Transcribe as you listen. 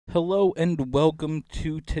Hello and welcome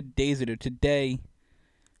to today's video. Today,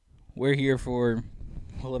 we're here for,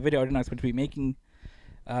 a video I didn't expect to be making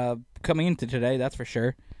coming into today, that's for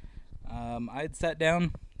sure. I had sat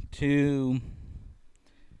down to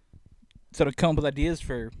sort of come up with ideas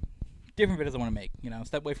for different videos I want to make.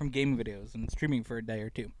 Step away from gaming videos and streaming for a day or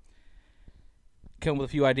two. Come up with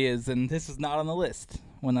a few ideas, and this is not on the list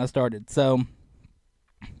when that started. So,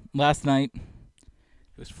 last night, it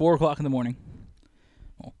was 4 o'clock in the morning.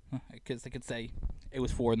 Well, I guess I could say it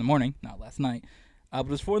was 4 in the morning, not last night. But it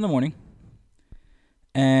was 4 in the morning,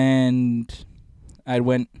 and I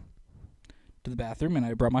went to the bathroom and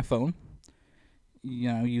I brought my phone.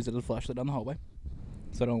 Use it as a flashlight down the hallway,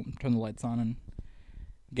 so I don't turn the lights on and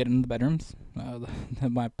get into the bedrooms.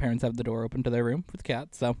 My parents have the door open to their room for the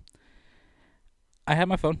cat, so I had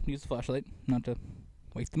my phone, use the flashlight, not to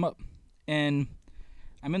wake them up. And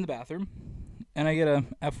I'm in the bathroom, and I get a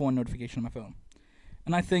F1 notification on my phone.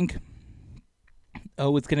 And I think,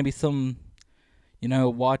 it's going to be some,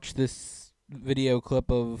 watch this video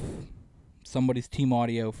clip of somebody's team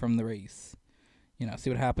audio from the race. See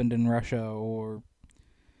what happened in Russia, or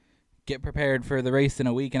get prepared for the race in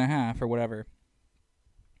a week and a half, or whatever.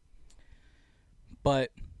 But,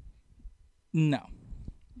 no.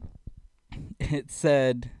 It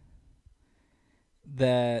said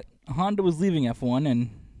that Honda was leaving F1 in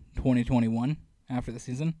 2021 after the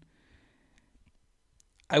season.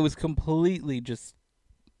 I was completely just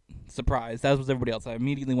surprised, as was everybody else. I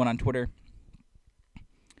immediately went on Twitter.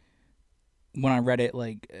 When I read it,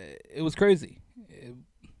 it was crazy.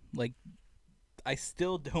 I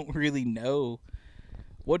still don't really know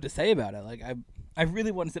what to say about it. I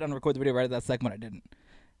really wanted to sit down and record the video right at that second, but I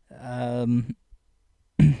didn't.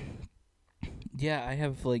 Yeah, I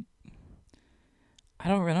have, I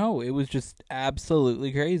don't know. It was just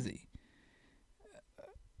absolutely crazy.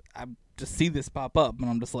 I just see this pop up, and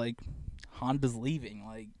I'm just like, Honda's leaving.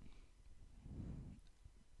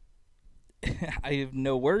 I have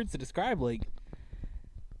no words to describe,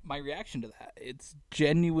 my reaction to that. It's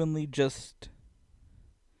genuinely just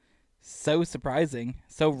so surprising,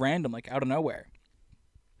 so random, out of nowhere.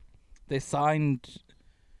 They signed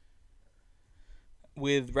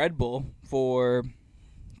with Red Bull for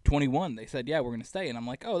 21. They said, yeah, we're going to stay. And I'm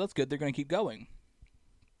like, oh, that's good. They're going to keep going.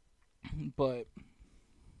 But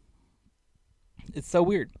it's so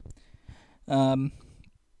weird.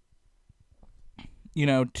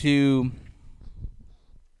 To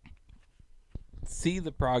see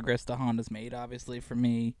the progress the Honda's made, obviously, for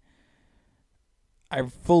me, I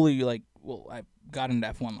fully, I got into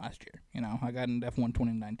F1 last year. I got into F1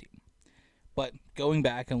 2019. But going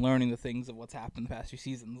back and learning the things of what's happened in the past few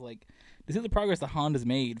seasons, to see the progress the Honda's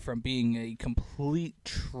made from being a complete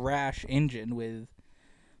trash engine with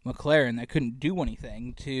McLaren that couldn't do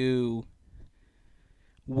anything to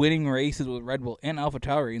winning races with Red Bull and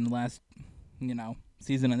AlphaTauri in the last,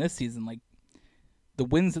 season and this season, the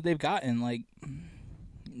wins that they've gotten,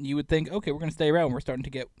 you would think, okay, we're going to stay around. We're starting to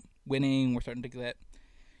get winning. We're starting to get,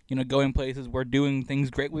 going places. We're doing things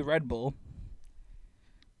great with Red Bull.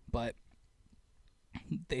 But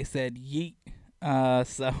they said yeet.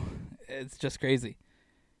 So it's just crazy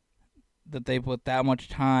that they put that much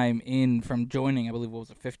time in from joining, I believe,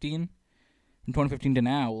 15? From 2015 to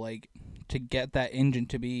now, to get that engine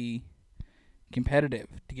to be competitive,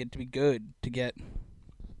 to get to be good, to get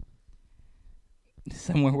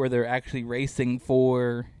somewhere where they're actually racing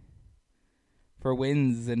for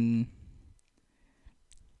wins. And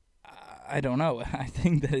I don't know. I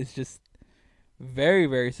think that it's just very,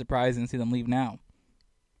 very surprising to see them leave now.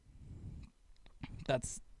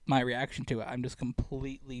 That's my reaction to it. I'm just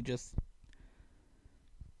completely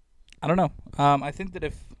I don't know. I think that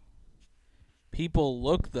if people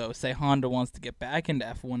look, though, say Honda wants to get back into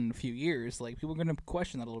F1 in a few years, people are going to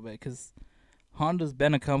question that a little bit, because Honda's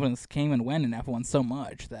been a company that came and went in F1 so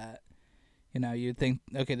much that, you'd think,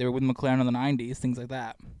 okay, they were with McLaren in the 90s, things like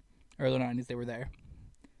that. Early 90s, they were there.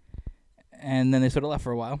 And then they sort of left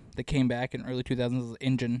for a while. They came back in early 2000s as an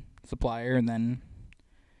engine supplier, and then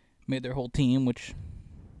made their whole team, which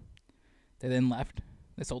they then left.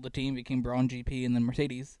 They sold the team, became Braun GP, and then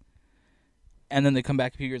Mercedes. And then they come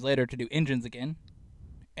back a few years later to do engines again,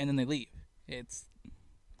 and then they leave.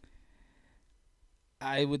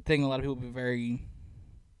 I would think a lot of people would be very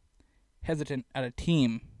hesitant at a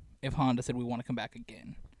team if Honda said we want to come back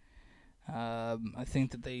again. I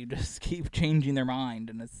think that they just keep changing their mind,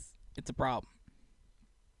 and it's a problem.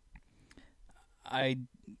 I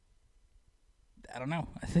don't know.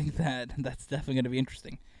 I think that's definitely going to be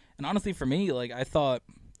interesting. And honestly, for me, I thought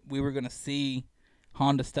we were going to see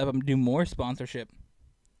Honda step up and do more sponsorship,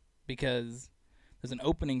 because there's an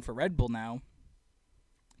opening for Red Bull now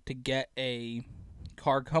to get a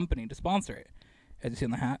car company to sponsor it. As you see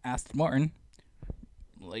on the Aston Martin,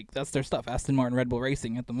 like, that's their stuff. Aston Martin, Red Bull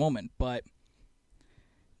Racing at the moment. But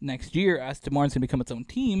next year, Aston Martin's going to become its own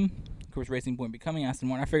team. Of course, Racing Point becoming Aston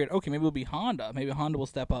Martin. I figured, okay, maybe it'll be Honda. Maybe Honda will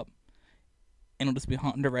step up, and it'll just be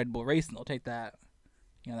Honda Red Bull Racing. They'll take that,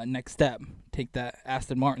 that next step, take that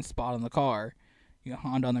Aston Martin spot on the car.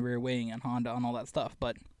 Honda on the rear wing and Honda on all that stuff.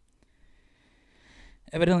 But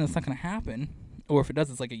evidently, that's not going to happen. Or if it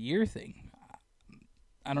does, it's like a year thing.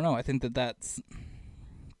 I don't know. I think that's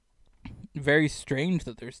very strange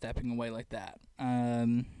that they're stepping away like that. They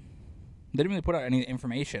didn't really put out any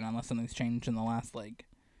information unless something's changed in the last,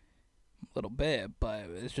 little bit. But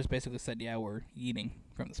it's just basically said, yeah, we're eating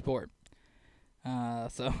from the sport.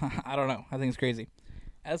 So, I don't know. I think it's crazy.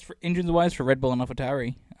 As for engines-wise for Red Bull and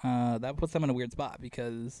AlphaTauri, that puts them in a weird spot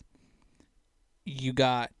because you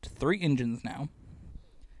got 3 engines now.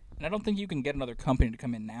 And I don't think you can get another company to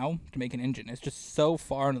come in now to make an engine. It's just so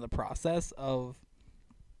far into the process of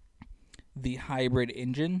the hybrid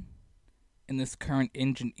engine in this current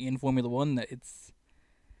engine in Formula One that it's...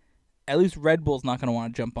 At least Red Bull's not going to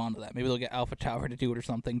want to jump onto that. Maybe they'll get AlphaTauri to do it or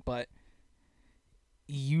something, but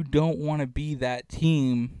you don't want to be that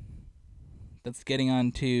team that's getting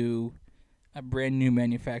onto a brand new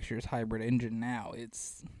manufacturer's hybrid engine now.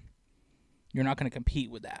 You're not going to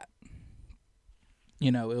compete with that.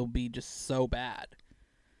 It'll be just so bad.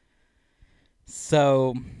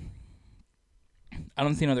 So, I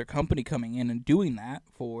don't see another company coming in and doing that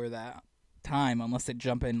for that time unless they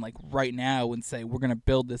jump in right now and say, we're going to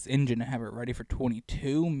build this engine and have it ready for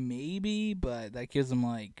 22, maybe, but that gives them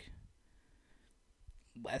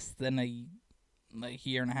less than a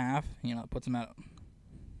year and a half. It puts them out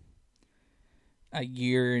a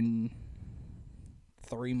year and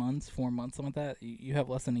 3 months, 4 months, something like that. You have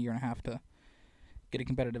less than a year and a half to get a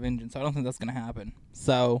competitive engine, so I don't think that's going to happen.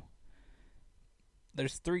 So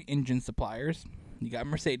there's 3 engine suppliers. You got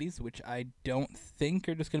Mercedes, which I don't think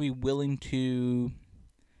are just going to be willing to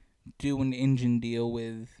do an engine deal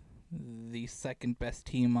with the second best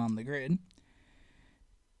team on the grid.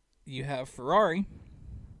 You have Ferrari,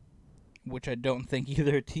 which I don't think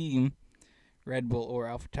either team, Red Bull or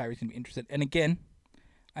AlphaTauri, is going to be interested. And again,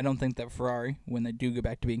 I don't think that Ferrari, when they do go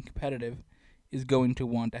back to being competitive, is going to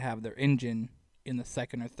want to have their engine in the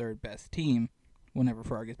second or third best team whenever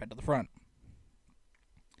Ferrari gets back to the front.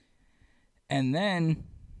 And then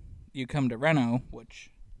you come to Renault, which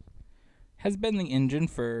has been the engine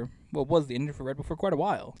was the engine for Red Bull for quite a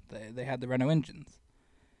while. They had the Renault engines.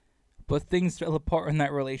 But things fell apart in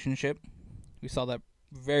that relationship. We saw that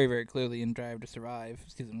very, very clearly in Drive to Survive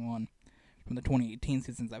Season 1. From the 2018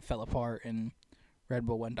 seasons that fell apart and Red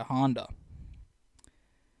Bull went to Honda.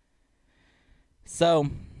 So,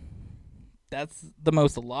 that's the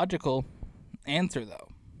most logical answer, though,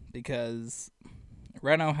 because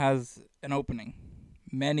Renault has an opening,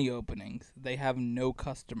 many openings. They have no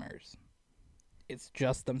customers. It's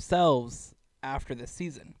just themselves after this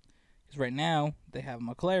season. Because right now, they have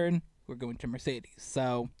McLaren, who are going to Mercedes.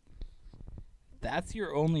 So, that's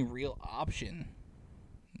your only real option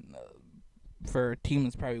for a team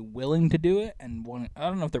that's probably willing to do it. And I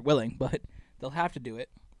don't know if they're willing, but they'll have to do it.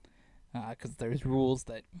 Because there's rules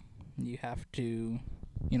that you have to,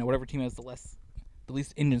 whatever team has the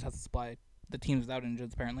least engines has to supply the teams without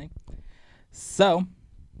engines, apparently. So,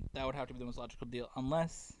 that would have to be the most logical deal,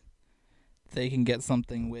 unless they can get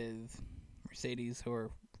something with Mercedes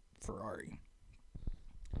or Ferrari.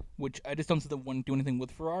 Which I just don't see them want to do anything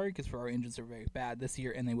with Ferrari, because Ferrari engines are very bad this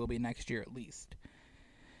year, and they will be next year at least.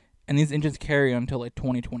 And these engines carry until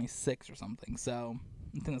 2026 or something, so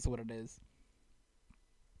I think that's what it is.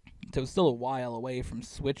 So it's still a while away from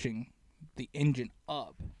switching the engine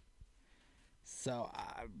up. So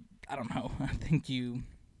I don't know. I think you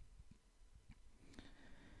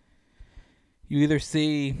either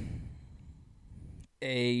see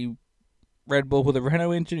a Red Bull with a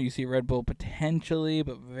Renault engine, or you see Red Bull potentially,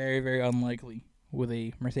 but very, very unlikely, with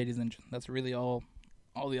a Mercedes engine. That's really all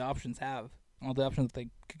the options have. All the options that they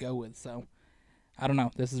could go with. So I don't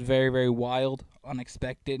know. This is very, very wild,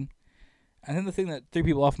 unexpected. I think the thing that threw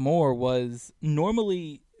people off more was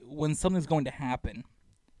normally when something's going to happen,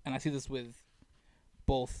 and I see this with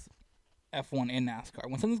both F1 and NASCAR,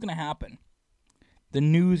 when something's going to happen, the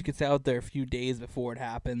news gets out there a few days before it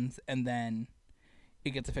happens, and then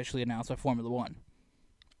it gets officially announced by Formula One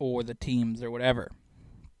or the teams or whatever.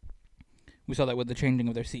 We saw that with the changing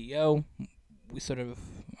of their CEO.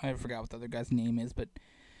 I forgot what the other guy's name is, but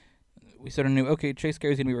we sort of knew, okay, Chase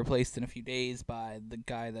Carey's going to be replaced in a few days by the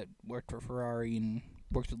guy that worked for Ferrari and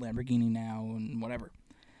works with Lamborghini now and whatever.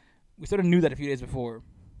 We sort of knew that a few days before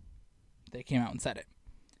they came out and said it.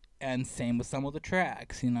 And same with some of the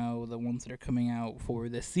tracks, the ones that are coming out for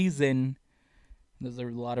this season. There's a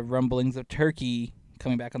lot of rumblings of Turkey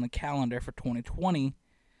coming back on the calendar for 2020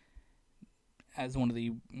 as one of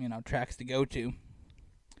the, tracks to go to.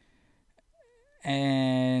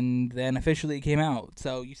 And then officially it came out.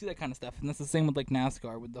 So you see that kind of stuff. And that's the same with like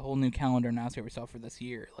NASCAR, with the whole new calendar NASCAR we saw for this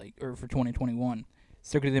year, or for 2021.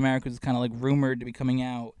 Circuit of the Americas was kind of like rumored to be coming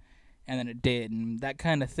out, and then it did. And that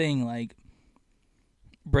kind of thing, like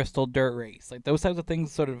Bristol Dirt Race, like those types of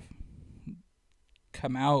things sort of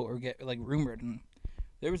come out or get like rumored. And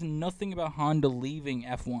there was nothing about Honda leaving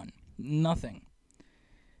F1. Nothing.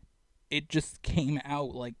 It just came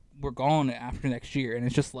out like we're gone after next year. And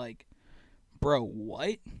it's just like, bro,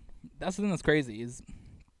 what? That's the thing that's crazy, is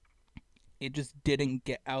it just didn't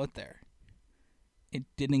get out there. It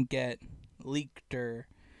didn't get leaked or,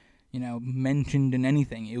 mentioned in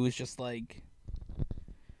anything. It was just like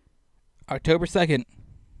October 2nd,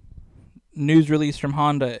 news release from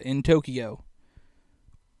Honda in Tokyo.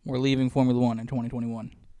 We're leaving Formula One in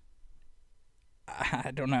 2021.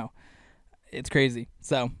 I don't know. It's crazy.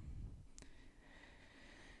 So,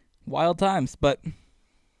 wild times, but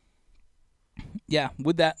yeah,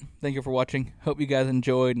 with that, thank you for watching. Hope you guys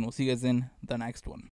enjoyed, and we'll see you guys in the next one.